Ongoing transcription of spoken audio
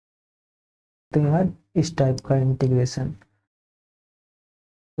सकते हैं आज इस टाइप का इंटीग्रेशन।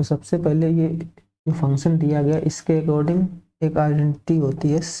 तो सबसे पहले ये जो फंक्शन दिया गया इसके अकॉर्डिंग एक आइडेंटिटी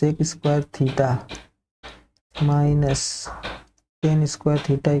होती है sec square theta minus ten square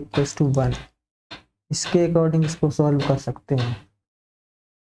theta equals to 1। इसके अकॉर्डिंग इसको सॉल्व कर सकते हैं।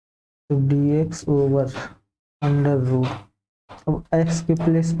 तो dx ओवर अंडर रूट, अब x के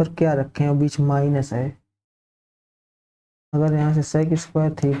प्लेस पर क्या रखें, और बीच माइनस है। अगर यहाँ से सेक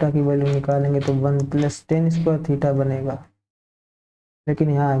स्क्वायर थीटा की वैल्यू निकालेंगे तो 1 प्लस टेन स्क्वायर थीटा बनेगा, लेकिन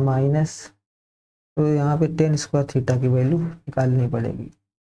यहाँ है माइनस, तो यहाँ पे टेन स्क्वायर थीटा की वैल्यू निकालनी पड़ेगी।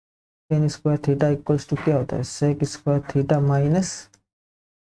 Ten square theta equals to क्या होता है, सेक स्क्वायर थीटा माइनस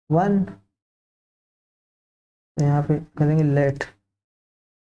 1। तो यहाँ पे करेंगे लेट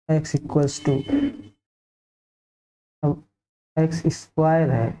x इक्वल्स टू, अब x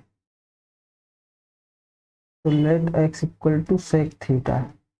स्क्वायर है तो late x equal to sec theta.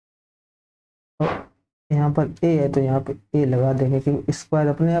 और यहाँ पर a है तो यहाँ पे a लगा देंगे क्योंकि स्क्वायर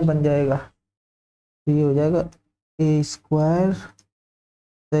अपने आप बन जाएगा। तो ये हो जाएगा a square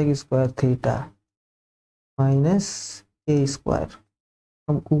sec square theta minus a square.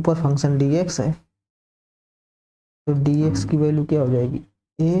 अब ऊपर फंक्शन dx है तो dx की वैल्यू क्या हो जाएगी,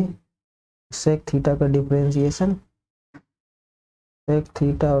 a सेक थीटा का डिफरेंशिएशन सेक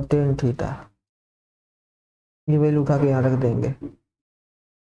थीटा और टेन थीटा, ये वैल्यू उठा के यहाँ रख देंगे।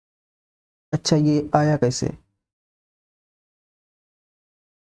 अच्छा ये आया कैसे,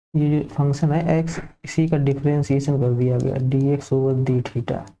 ये जो फंक्शन है x इसी का डिफरेंशिएशन कर दिया गया dx ओवर डी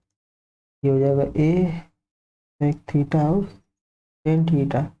थीटा, ये हो जाएगा a सेक थीटा और टेन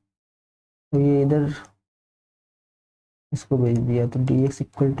थीटा। तो ये इधर इसको भेज दिया तो dx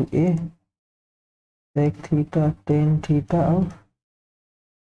equal to a sec theta tan theta और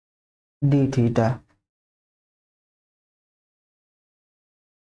डी थीटा।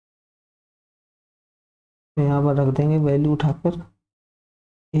 तो यहाँ पर रख देंगे वैल्यू उठाकर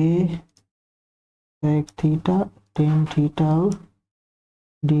a sec theta tan theta और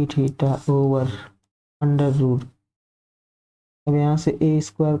D theta over under root. अब यहाँ से a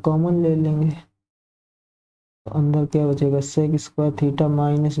स्क्वायर कॉमन ले लेंगे तो अंदर क्या बचेगा, सेक स्क्वायर थीटा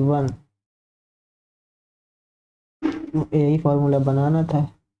माइनस 1। यही फॉर्मूला बनाना था,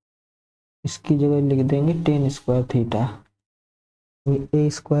 इसकी जगह लिख देंगे टेन स्क्वायर थीटा, ए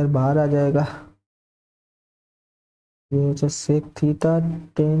स्क्वायर बाहर आ जाएगा, ये सेक थीटा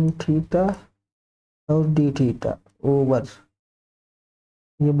टेन थीटा और डी थीटा ओवर,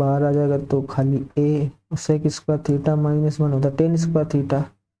 ये बाहर आ जाएगा तो खाली ए सेक स्क्वायर थीटा माइनस 1 होता है टेन स्क्वायर थीटा,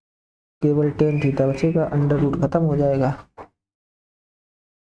 केवल टेन थीटा बचेगा, अंडर रूट खत्म हो जाएगा।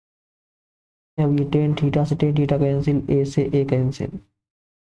 अब ये टेन थीटा से टेन थीटा कैंसिल, ए से ए कैंसिल,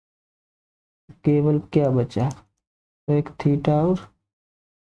 केवल क्या बचा सेक थीटा और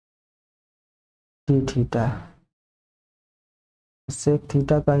डी थीटा। सेक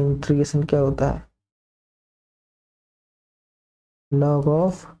थीटा का इंटीग्रेशन क्या होता है, log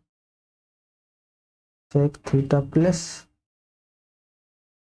of sec theta plus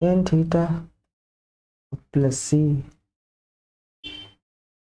tan theta plus सी।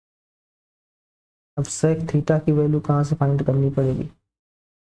 अब सेक थीटा की वैल्यू कहाँ से फाइंड करनी पड़ेगी,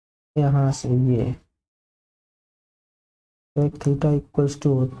 यहाँ से, ये सेक थीटा इक्वल्स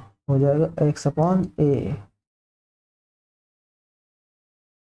टू हो जाएगा एक्स अपॉन ए।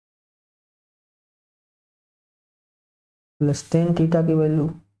 प्लस टेन थीटा की वैल्यू,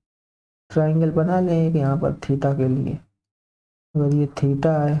 ट्राइंगल बना लें एक यहाँ पर थीटा के लिए, अगर ये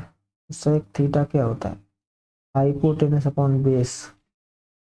थीटा है तो सेक थीटा क्या होता है, hypotenuse upon base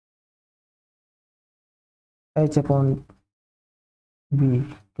H upon B,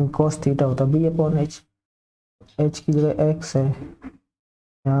 क्योंकि कॉस थीटा होता है बी अपॉन एच। एच की जगह एक्स है,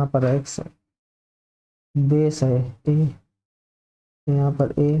 यहाँ पर एक्स है, बेस है ए, यहाँ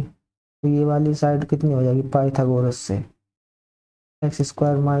पर ए, तो ये वाली साइड कितनी हो जाएगी पाइथागोरस से, एक्स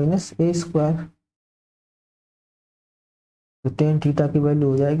स्क्वायर माइनस ए स्क्वायर। तो टेन थीटा की वैल्यू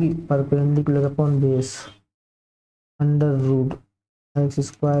हो जाएगी perpendicular upon base under root x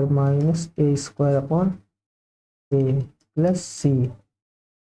square minus ए स्क्वायर अपॉन ए प्लस सी।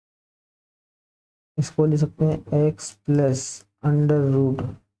 इसको लिख सकते हैं x plus under root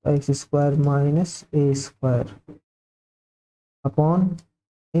x square minus ए स्क्वायर अपॉन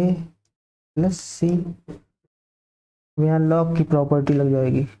ए प्लस सी। यहाँ लॉग की प्रॉपर्टी लग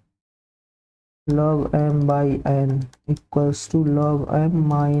जाएगी, log m by n equals to log m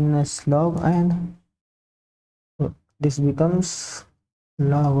minus log n. So this becomes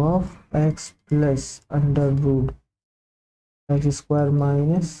log of x plus under root x square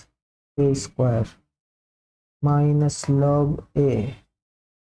minus a square minus log a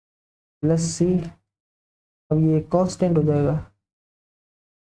plus सी। अब ये constant हो जाएगा,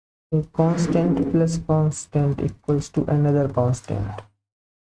 तो constant plus constant equals to another constant.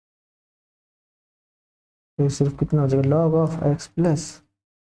 तो सिर्फ कितना हो जाएगा, log of x plus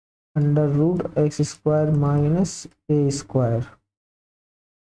under root x square minus A square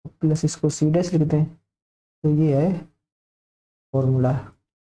plus इसको सी डैश लिखते हैं। तो ये है फॉर्मूला,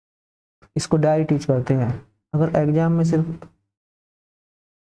 इसको डायरेक्ट यूज करते हैं। अगर एग्जाम में सिर्फ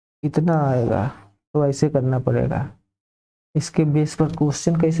इतना आएगा तो ऐसे करना पड़ेगा। इसके बेस पर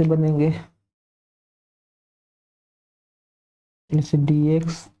क्वेश्चन कैसे बनेंगे, जैसे D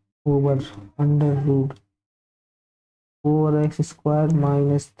x over under root 4x square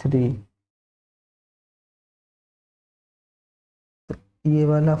minus 3, ये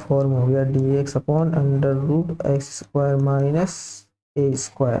वाला फॉर्म हो गया D x upon under root x square minus ए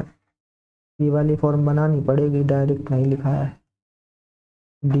स्क्वायर। ये वाली फॉर्म बनानी पड़ेगी, डायरेक्ट नहीं लिखा है।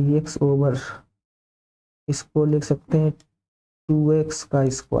 डी एक्स ओवर, इसको लिख सकते हैं 2x का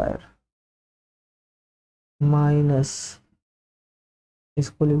स्क्वायर माइनस,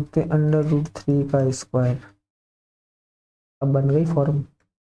 इसको लिखते हैं अंडर रूट 3 का स्क्वायर। अब बन गई फॉर्म,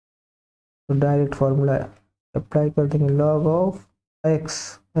 तो डायरेक्ट फॉर्मूला अप्लाई कर देंगे। लॉग ऑफ एक्स,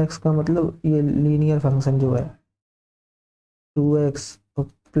 एक्स का मतलब ये लीनियर फंक्शन जो है 2x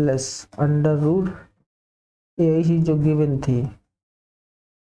प्लस अंडर रूट, यही चीज जो गिवन थी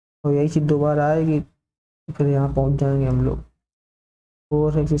और यही चीज दोबारा आएगी, तो फिर यहाँ पहुँच जाएंगे हम लोग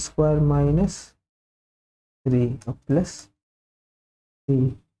 4x स्क्वायर माइनस 3 प्लस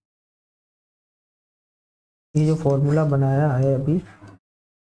 3। ये जो फॉर्मूला बनाया है अभी,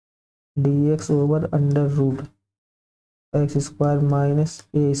 D x over under root x square minus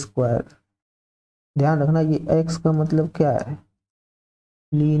ए स्क्वायर, ध्यान रखना ये एक्स का मतलब क्या है,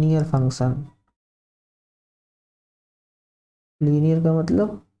 लीनियर फंक्शन। लीनियर का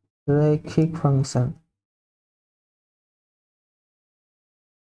मतलब रैखिक फंक्शन,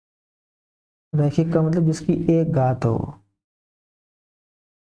 रैखिक का मतलब जिसकी एक घात हो।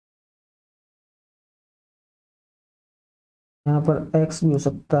 यहाँ पर x भी हो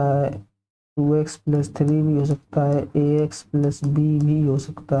सकता है, 2x प्लस 3 भी हो सकता है, ax प्लस b भी हो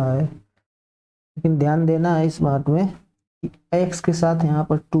सकता है। लेकिन ध्यान देना है इस बात में कि x के साथ यहाँ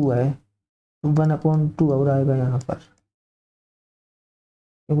पर 2 है, तो 1/2 और आएगा यहाँ पर,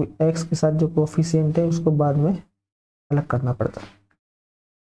 क्योंकि x के साथ जो कोफिशिएंट है उसको बाद में अलग करना पड़ता है।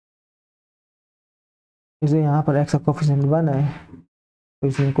 इसलिए यहाँ पर x का कोफिशिएंट 1 है, तो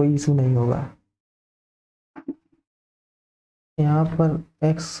इसमें कोई इशू नहीं होगा। यहाँ पर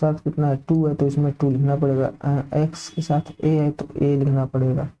x साथ कितना है, 2 है, तो इसमें 2 लिखना पड़ेगा। x के साथ a है तो a लिखना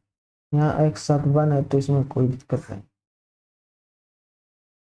पड़ेगा। यहाँ x साथ 1 है, तो इसमें कोई दिक्कत नहीं।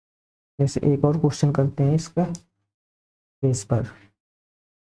 जैसे एक और क्वेश्चन करते हैं इसका बेस पर,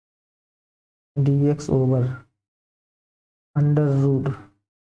 D x over under root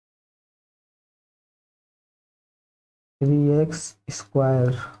 3x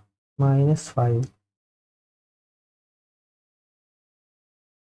square minus 5,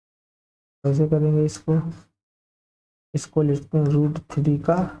 कैसे करेंगे इसको, इसको लिखते हैं रूट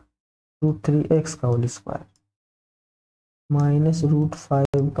 3 x का होल स्क्वायर माइनस रूट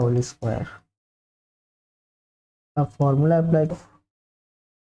 5 का होल स्क्वायर। अब फॉर्मूला अप्लाई,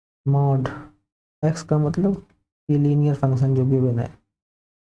 मॉड x का मतलब ये लीनियर फंक्शन जो गिवन है,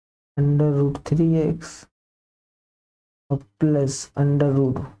 अंडर रूट 3x और प्लस अंडर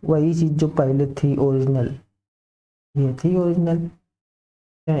रूट, वही चीज जो पहले थी ओरिजिनल, ये थी ओरिजिनल,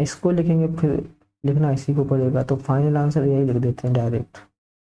 इसको लिखेंगे फिर लिखना इसी को पड़ेगा, तो फाइनल आंसर यही लिख देते हैं direct,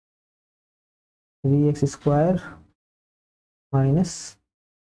 3x square minus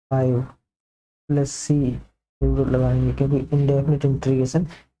 5 plus सी जरूर लगाएंगे क्योंकि इंडेफिनिट इंटीग्रेशन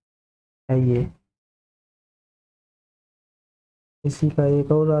है ये। इसी का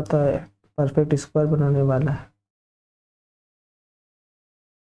एक और आता है परफेक्ट स्क्वायर बनाने वाला,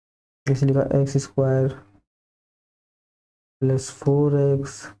 इसे लिखा x square plus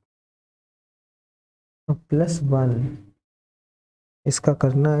 4x plus 1, इसका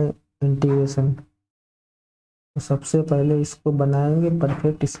करना है इंटीग्रेशन। तो सबसे पहले इसको बनाएंगे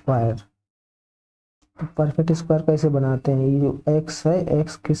परफेक्ट स्क्वायर। तो परफेक्ट स्क्वायर कैसे बनाते हैं, ये जो x है,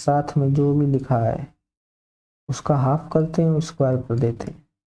 x के साथ में जो भी लिखा है उसका हाफ करते हैं, स्क्वायर कर देते हैं।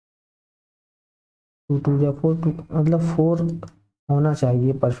 2 2 या 4, मतलब 4 होना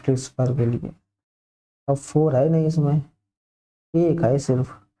चाहिए परफेक्ट स्क्वायर के लिए। अब 4 है नहीं इसमें, एक है सिर्फ,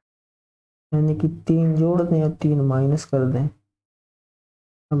 यानी कि 3 जोड़ दें और 3 माइनस कर दें।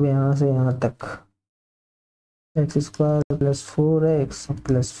 अब यहाँ से यहाँ तक x square plus 4x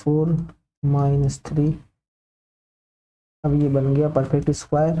plus 4 minus 3, अब ये बन गया परफेक्ट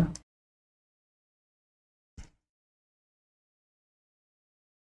स्क्वायर।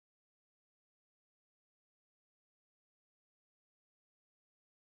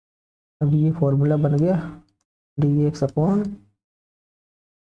 अब ये फॉर्मूला बन गया D x upon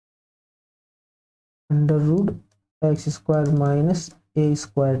under root x square minus ए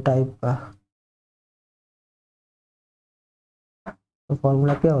स्क्वायर टाइप का। तो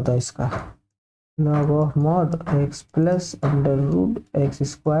फॉर्मूला क्या होता है इसका, log of mod x plus under root x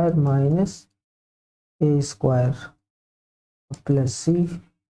square minus A square plus सी।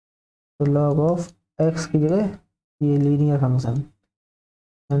 तो लॉग ऑफ एक्स की जगह ये लीनियर फंक्शन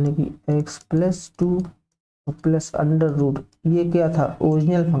यानी कि x plus 2 plus under root, ये क्या था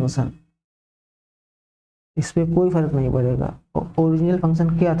ओरिजिनल फंक्शन, इस पे कोई फर्क नहीं पड़ेगा। और ओरिजिनल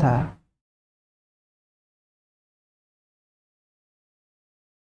फंक्शन क्या था,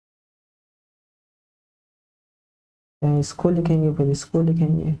 इसको लिखेंगे फिर इसको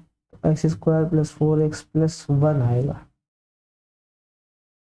लिखेंगे, तो x square plus 4x plus 1 आएगा।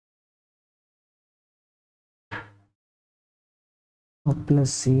 और प्लस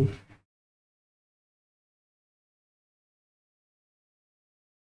सी।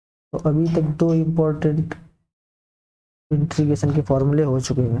 तो अभी तक दो इम्पोर्टेंट इंटीग्रेशन के फॉर्मूले हो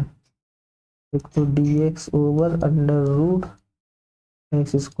चुके हैं, एक तो D x over under root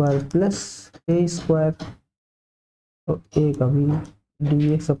x square plus ए स्क्वायर, तो एक अभी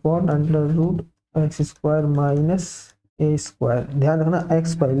D x upon under root x square minus ए स्क्वायर। ध्यान रखना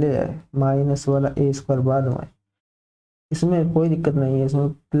एक्स पहले है, माइनस वाला ए स्क्वायर बाद में। इसमें कोई दिक्कत नहीं है, इसमें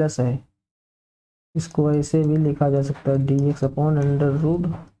प्लस है, इसको ऐसे भी लिखा जा सकता है D x upon under root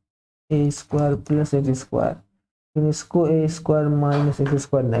ए स्क्वायर प्लस एक्स स्क्वायर, लेकिन इसको ए स्क्वायर माइनस एक्स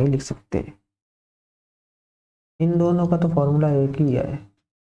स्क्वायर नहीं लिख सकते। इन दोनों का तो फॉर्मूला एक ही है,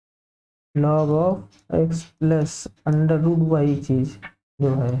 log of x plus under root वही चीज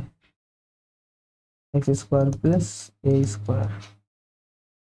जो है एक्स स्क्वायर प्लस ए स्क्वायर।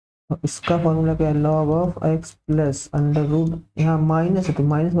 तो इसका फॉर्मूला क्या है, log of x plus under root, यहाँ माइनस है तो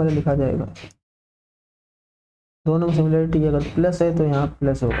माइनस वाला लिखा जाएगा, दोनों में सिमिलरिटी है, अगर प्लस है तो यहाँ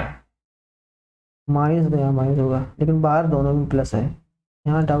प्लस होगा, माइनस तो यहाँ माइनस होगा, लेकिन बाहर दोनों में प्लस है,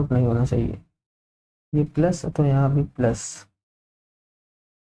 यहाँ डाउट नहीं होना चाहिए। ये प्लस तो यहाँ भी प्लस,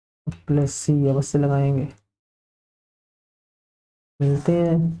 प्लस सी अवश्य लगाएंगे। मिलते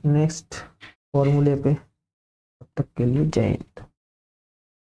हैं नेक्स्ट फॉर्मूले पे, तब तक के लिए जय हिंद।